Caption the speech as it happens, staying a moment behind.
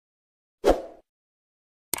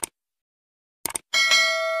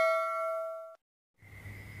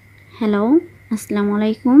Hello, আসসালামু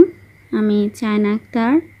আলাইকুম। আমি China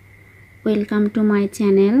Akter. Welcome to my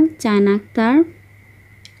channel China Akter.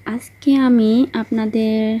 আজকে আমি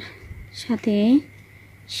আপনাদের সাথে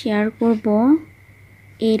শেয়ার করব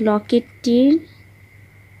এই লকেটটির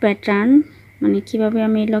প্যাটার্ন, মানে কিভাবে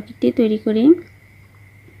আমি এই লকেটটি তৈরি করি।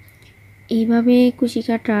 এইভাবে কুশি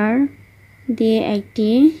কাটার দিয়ে একটি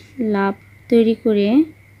লাভ তৈরি করে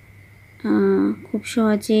খুব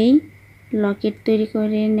সহজেই লকেট তৈরি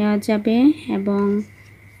করে নেওয়া যাবে এবং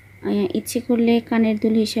ইচ্ছে করলে কানের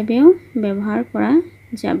দুল হিসাবেও ব্যবহার করা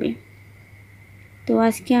যাবে। তো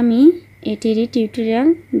আজকে আমি এটিরই টিউটোরিয়াল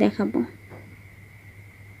দেখাবো।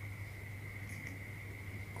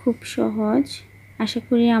 খুব সহজ, আশা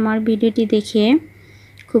করি আমার ভিডিওটি দেখে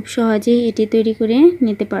খুব সহজেই এটি তৈরি করে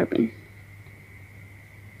নিতে পারবেন।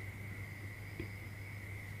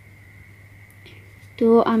 তো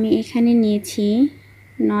আমি এখানে নিয়েছি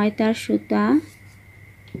 9 তার সুতা,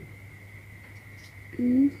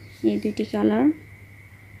 এই দুটি কালার,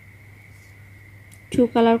 2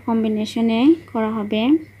 কালার কম্বিনেশনে করা হবে।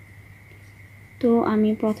 তো আমি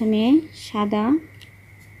প্রথমে সাদা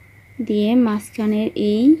দিয়ে মাঝখানের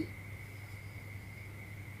এই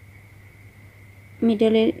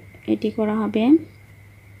মিডলের এটি করা হবে।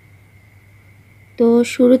 তো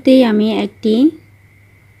শুরুতেই আমি একটি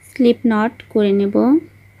স্লিপ নট করে নেব।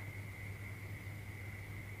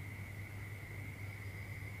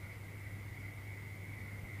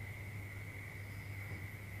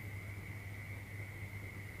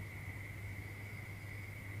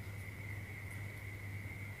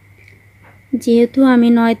 যেহেতু আমি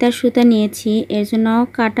 9 তার সুতা নিয়েছি, এর জন্য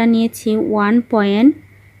কাটা নিয়েছি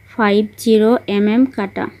 1.50 mm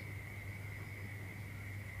কাটা।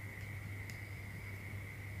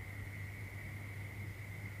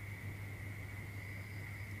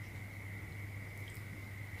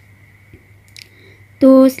 তো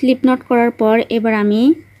স্লিপ নট করার পর এবার আমি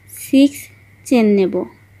 6 চেন নেব।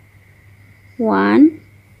 1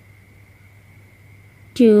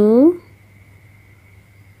 2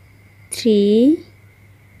 3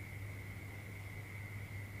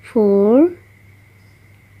 4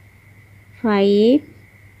 5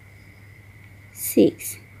 6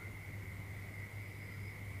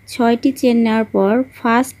 6টি চেন নেওয়ার পর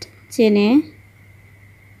ফার্স্ট চেনে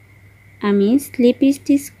আমি স্লিপ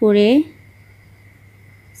স্টিচ করে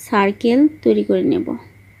সার্কেল তৈরি করে নেব।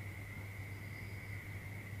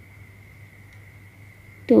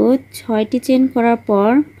 তো 6টি চেন করার পর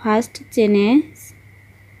ফার্স্ট চেনে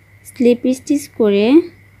স্লিপ স্টিচ করে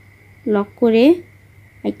লক করে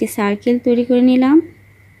একটি সার্কেল তৈরি করে নিলাম।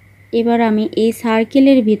 এবার আমি এই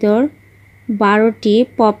সার্কেলের ভিতর 12টি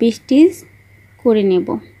পপ স্টিচ করে নেব।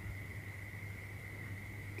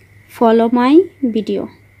 Follow my video.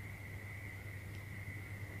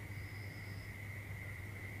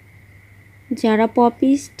 যারা পপ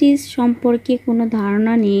স্টিচ সম্পর্কে কোনো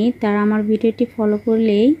ধারণা নেই তারা আমার ভিডিওটি ফলো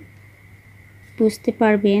করলেই বুঝতে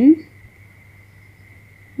পারবেন।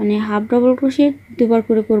 মানে হাফ ডাবল ক্রোশেট দুবার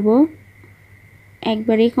করে করব,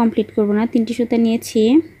 একবারেই কমপ্লিট করব না। 3টি সুতা নিয়েছি,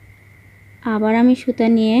 আবার আমি সুতা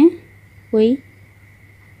নিয়ে ওই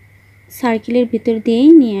সার্কেলের ভিতর দিয়েই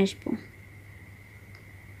নিয়ে আসব।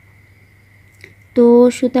 তো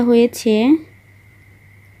সুতা হয়েছে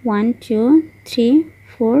 1 2 3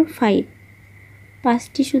 4 5,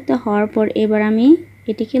 5টি সুতা হওয়ার পর এবার আমি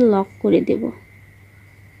এটিকে লক করে দেব।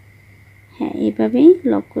 হ্যাঁ, এভাবেই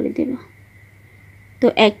লক করে দেব। তো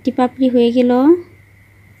একটি পাপড়ি হয়ে গেল।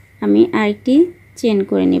 আমি আরেকটি চেন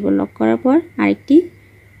করে নেব। লক করার পর আরেকটি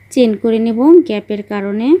চেন করে নেব গ্যাপের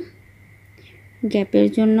কারণে, গ্যাপের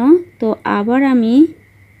জন্য। তো আবার আমি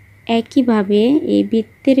একইভাবে এই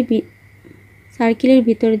বৃত্তের সার্কেলের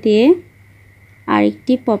ভিতর দিয়ে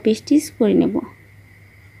আরেকটি পপ স্টিচ করে নেব।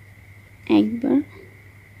 একবার,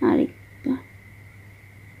 আরেকবার,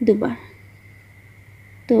 দুবার।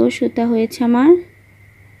 তো সুতা হয়েছে আমার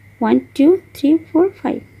 1 2 3 4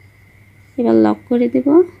 5। এবার লক করে দেব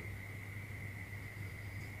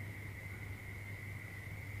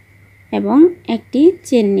এবং একটি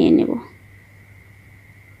চেন নিয়ে নেব।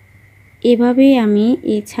 এভাবেই আমি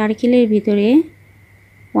এই সার্কেলের ভিতরে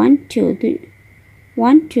 1 2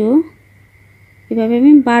 1 2 এভাবে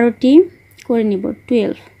আমি 12টি করে নেব,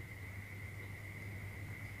 12।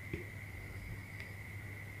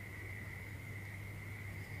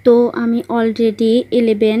 তো আমি অলরেডি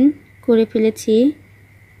 11 করে ফেলেছি।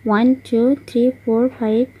 1 2 3 4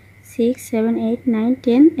 5 6 7 8 9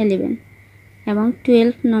 10 11 এবং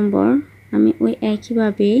 12 নম্বর আমি ওই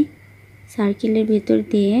একইভাবে সার্কেলের ভিতর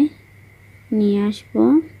দিয়ে নিয়ে আসব।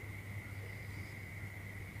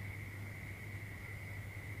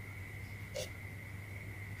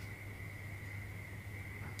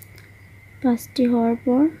 5টি হওয়ার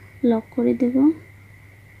পর লক করে দেব।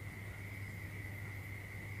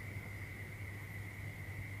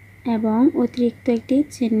 এবং অতিরিক্ত একটি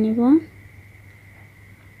চেন নিব।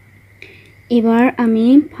 এবার আমি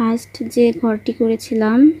ফার্স্ট যে ঘরটি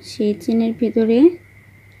করেছিলাম সেই চেনের ভিতরে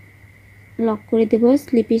লক করে দেব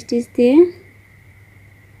স্লিপ স্টিচ দিয়ে।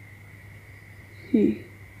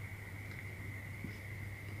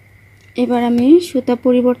 এবার আমি সুতা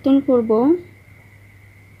পরিবর্তন করব।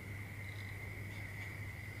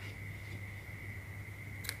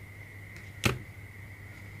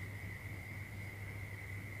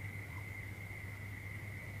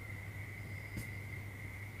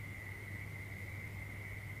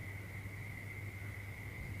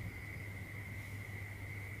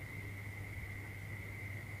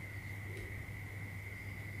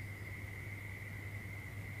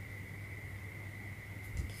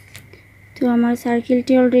 তো আমার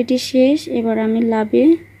সার্কেলটি অলরেডি শেষ। এবার আমি লাভে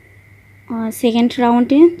সেকেন্ড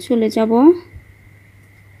রাউন্ডে চলে যাব।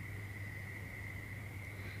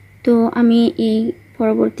 তো আমি এই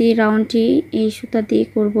পরবর্তী রাউন্ডটি এই সুতা দিয়ে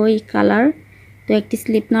করব এই কালার। তো একটি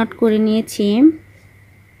স্লিপ নট করে নিয়েছি।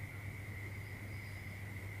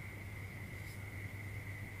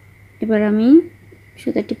 এবার আমি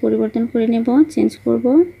সুতাটি পরিবর্তন করে নেব, চেঞ্জ করব।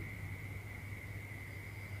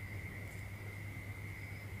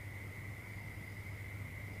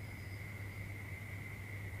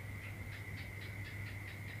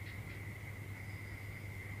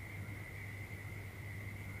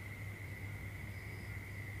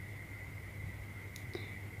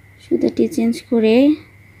 সুতাটি চেঞ্জ করে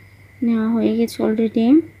নেওয়া হয়ে গেছে অলরেডি।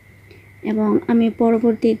 এবং আমি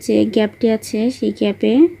পরবর্তী যে গ্যাপটি আছে সেই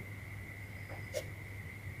গ্যাপে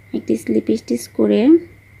একটি স্লিপ স্টিচ করে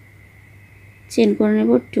চেন করে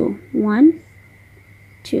নেব 2 1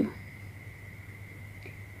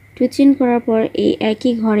 2 চেন করার পর এই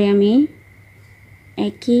একই ঘরে আমি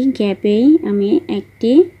একই গ্যাপেই আমি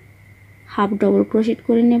একটি হাফ ডবল ক্রোশেট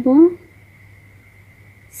করে নেব।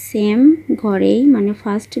 সেম ঘরেই মানে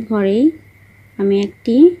ফার্স্ট ঘরেই আমি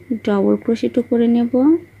একটি ডবল ক্রোশেটও করে নেব।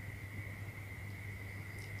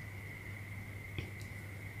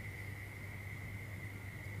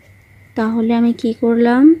 তাহলে আমি কি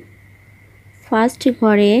করলাম, ফার্স্ট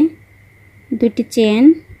ঘরে দুটি চেন,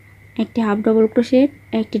 একটি হাফ ডবল ক্রোশেট,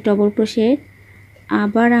 একটি ডবল ক্রোশেট,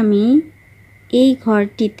 আবার আমি এই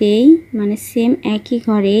ঘরটিতেই মানে সেম একই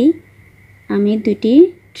ঘরেই আমি দুটি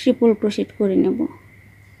ট্রিপল ক্রোশেট করে নেব।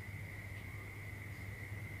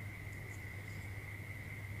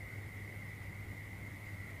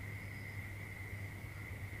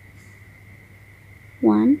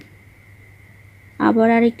 ওয়ান, আবার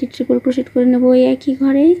আরেকটি ট্রিপল ক্রোশেট করে নেব এই একই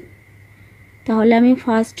ঘরে। তাহলে আমি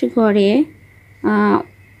ফার্স্ট ঘরে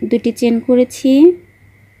দুটি চেন করেছি,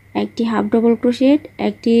 একটি হাফ ডবল ক্রোশেট,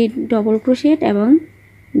 একটি ডবল ক্রোশেট এবং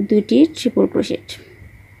দুটি ট্রিপল ক্রোশেট।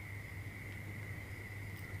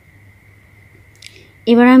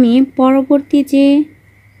 এবার আমি পরবর্তী যে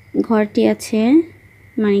ঘরটি আছে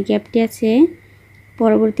মানে গ্যাপটি আছে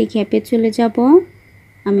পরবর্তী গ্যাপে চলে যাব।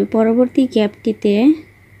 আমি পরবর্তী গ্যাপটিতে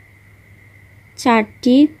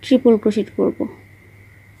 4টি ট্রিপল ক্রোশেট করব।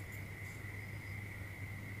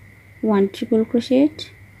 1 ট্রিপল ক্রোশেট,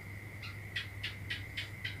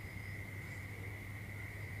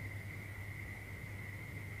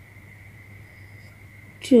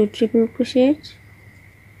 2 ট্রিপল ক্রোশেট,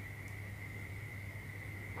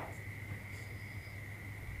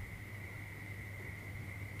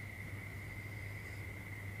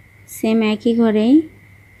 3 একই ঘরেই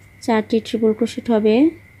 4টি ট্রিপল ক্রোশেট হবে,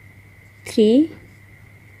 3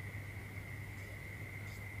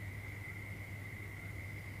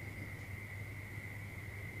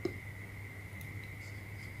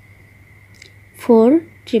 4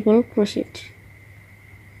 ট্রিপল ক্রোশেট।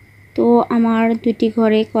 তো আমার দুটি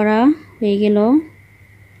ঘরে করা হয়ে গেল।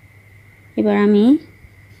 এবার আমি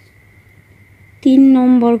 3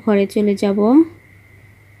 নম্বর ঘরে চলে যাব।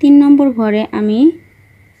 3 নম্বর ঘরে আমি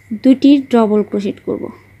দুটি ডবল ক্রোশেট করব।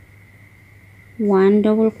 1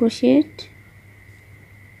 ডবল ক্রোশেট,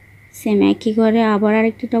 সেম একই ঘরে আবার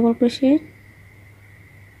আরেকটি ডবল ক্রোশেট,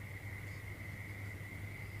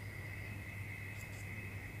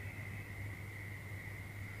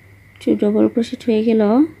 2 ডবল ক্রোশেট হয়ে গেল।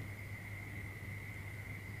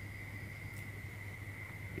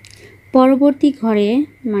 পরবর্তী ঘরে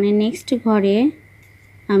মানে নেক্সট ঘরে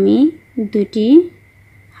আমি দুটি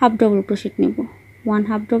হাফ ডবল ক্রোশেট নেব। 1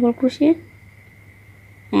 half double crochet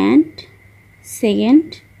and second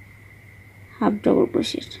half double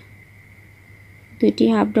crochet. দুটি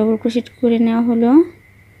হাফ ডবল ক্রোশেট করে নেওয়া হলো।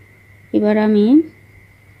 এবার আমি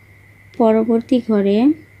পরবর্তী ঘরে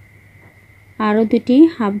আরও দুটি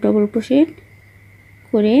হাফ ডবল ক্রোশেট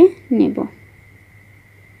করে নেব।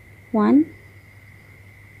 1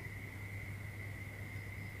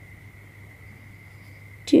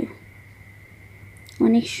 2।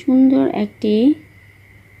 অনেক সুন্দর একটি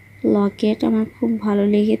লকেট, আমার খুব ভালো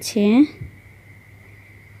লেগেছে।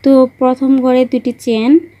 তো প্রথম ঘরে দুটি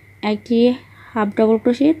চেন, একটি হাফ ডবল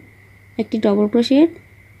ক্রোশেট, একটি ডবল ক্রোশেট,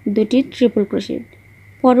 দুটি ট্রিপল ক্রোশেট।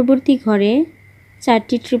 পরবর্তী ঘরে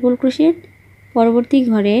 4টি ট্রিপল ক্রোশেট, পরবর্তী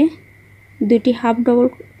ঘরে দুটি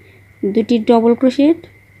ডবল ক্রোশেট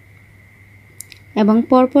এবং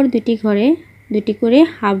পরপর দুটি ঘরে দুটি করে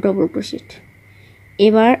হাফ ডবল ক্রোশেট।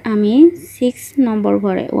 এবার আমি 6 নম্বর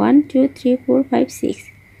ঘরে 1 2 3 4 5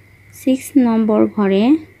 6 নম্বর ঘরে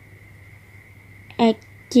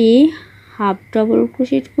একটি হাফ ডবল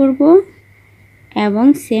ক্রোশেট করব এবং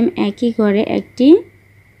সেম একই ঘরে একটি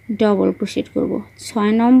ডবল ক্রোশেট করব। 6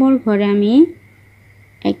 নম্বর ঘরে আমি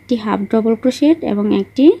একটি হাফ ডবল ক্রোশেট এবং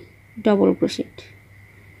একটি ডবল ক্রোশেট,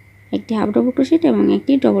 একটি হাফ ডবল ক্রোশেট এবং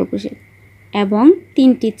একটি ডবল ক্রোশেট এবং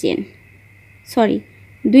দুইটি চেন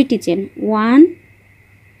 1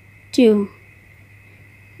 2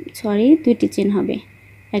 দুটি চেন হবে,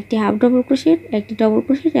 একটি হাফ ডবল ক্রোশেট, একটি ডবল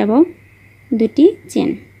ক্রোশেট এবং দুটি চেন।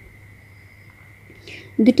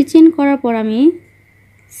 দুটি চেন করার পর আমি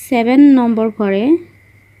 7 নম্বর ঘরে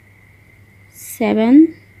 7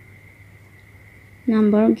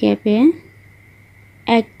 নম্বর গ্যাপে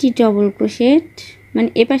একটি ডবল ক্রোশেট, মানে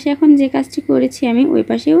এ পাশে এখন যে কাজটি করেছি আমি ওই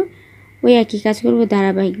পাশেও ওই একই কাজ করব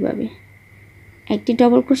ধারাবাহিকভাবে। একটি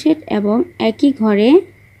ডবল ক্রোশেট এবং একই ঘরে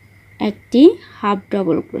একটি হাফ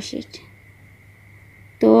ডবল ক্রোশেট।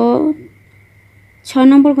 তো 6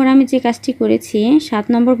 নম্বর ঘরে আমি যে কাজটি করেছি 7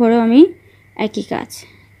 নম্বর ঘরেও আমি একই কাজ,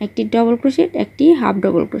 একটি ডবল ক্রোশেট, একটি হাফ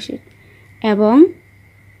ডবল ক্রোশেট এবং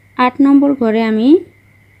 8 নম্বর ঘরে আমি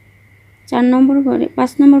 5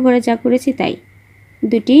 নম্বর ঘরে যা করেছি তাই,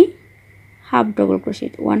 দুটি half double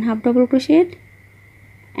crochet, 1 half double crochet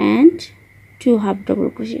and 2 half double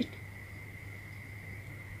crochet.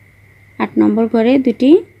 8 নম্বর ঘরে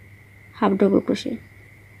দুটি হাফ ডবল ক্রোশেট,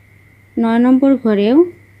 9 নম্বর ঘরেও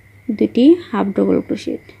দুটি হাফ ডবল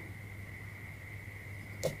ক্রোশেট।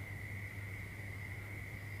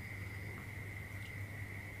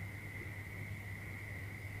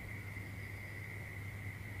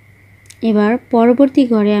 এবার পরবর্তী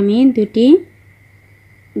ঘরে আমি দুটি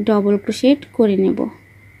ডবল ক্রোশেট করে নেব।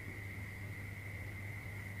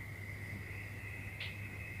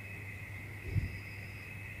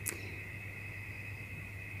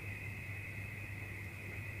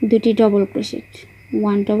 দুটি ডবল ক্রোশেট,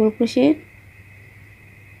 1 ডবল ক্রোশেট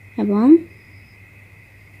এবং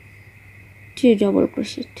 2 ডবল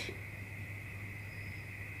ক্রোশেট।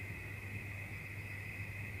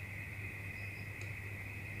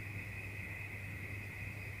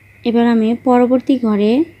 এবার আমি পরবর্তী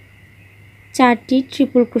ঘরে 4টি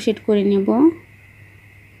ট্রিপল ক্রোশেট করে নেব।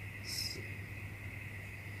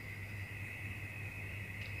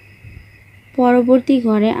 পরবর্তী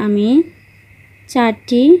ঘরে আমি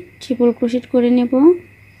 4টি ট্রিপল ক্রোশেট করে নেব।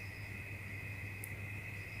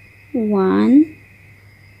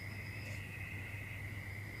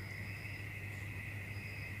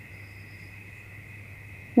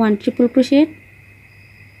 1 ট্রিপল ক্রোশেট,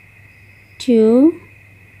 2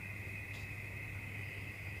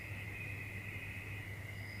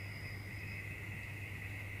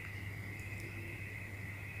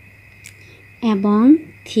 এবং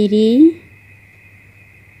 3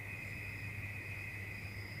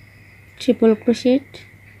 triple crochet,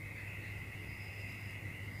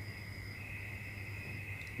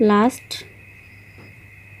 last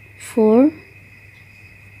 4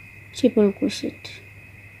 triple crochet.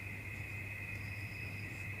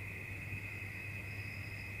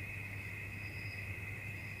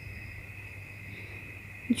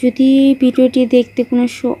 যদি ভিডিওটি দেখতে কোনো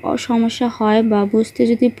সমস্যা হয় বা বুঝতে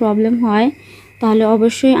যদি প্রবলেম হয় তাহলে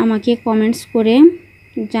অবশ্যই আমাকে কমেন্টস করে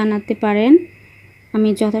জানাতে পারেন, আমি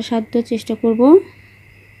যথাসাধ্য চেষ্টা করব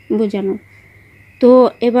বোঝানোর। তো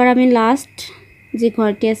এবার আমি লাস্ট যে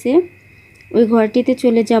ঘরটি আছে ওই ঘরটিতে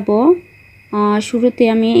চলে যাব। শুরুতে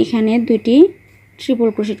আমি এখানে দুটি ট্রিপল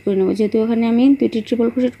ক্রোশেট করে নেব, যেহেতু ওখানে আমি দুটি ট্রিপল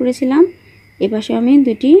ক্রোশেট করেছিলাম, এপাশে আমি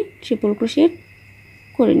দুটি ট্রিপল ক্রোশেট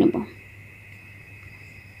করে নেব।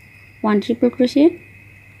 1 ট্রিপল ক্রোশেট,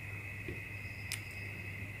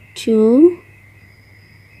 2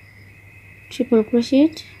 ট্রিপল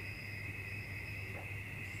ক্রোশেট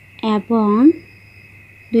এবং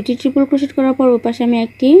দুটি ট্রিপল ক্রোশেট করার পর ওই পাশে আমি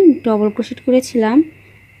একটি ডবল ক্রোশেট করেছিলাম,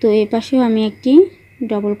 তো এই পাশেও আমি একটি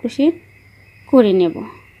ডবল ক্রোশেট করে নেব।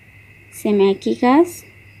 সেম একই কাজ।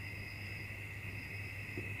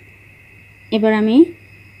 এবার আমি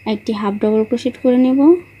একটি হাফ ডাবল ক্রোশেট করে নেব।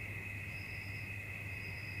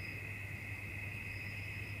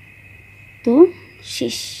 তো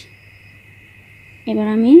শেষ। এবার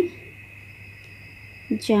আমি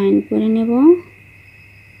জয়েন করে নেব।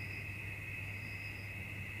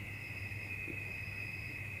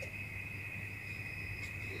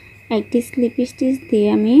 একটি স্লিপ স্টিচ দিয়ে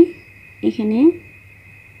আমি এখানে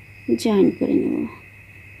জয়েন করে নেব।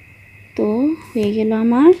 তো হয়ে গেল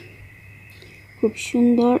আমার খুব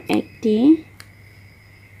সুন্দর একটি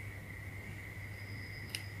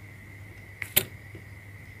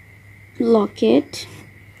লকেট।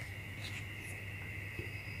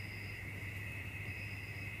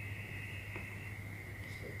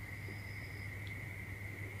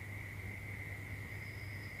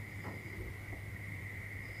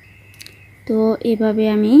 তো এভাবে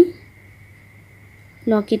আমি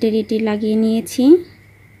লকেটের এটি লাগিয়ে নিয়েছি।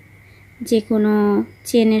 যে কোনো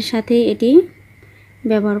চেনের সাথে এটি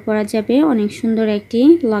ব্যবহার করা যাবে। অনেক সুন্দর একটি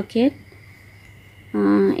লকেট।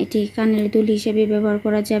 এটি কানের দুল হিসেবে ব্যবহার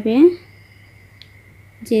করা যাবে,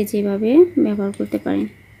 যে যেভাবে ব্যবহার করতে পারেন।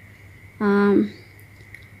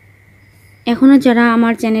 এখনও যারা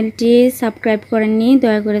আমার চ্যানেলটি সাবস্ক্রাইব করেননি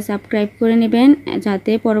দয়া করে সাবস্ক্রাইব করে নেবেন,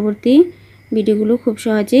 যাতে পরবর্তী ভিডিওগুলো খুব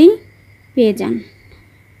সহজেই পেয়ে যান।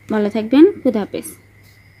 ভালো থাকবেন। খুদা হাফেজ।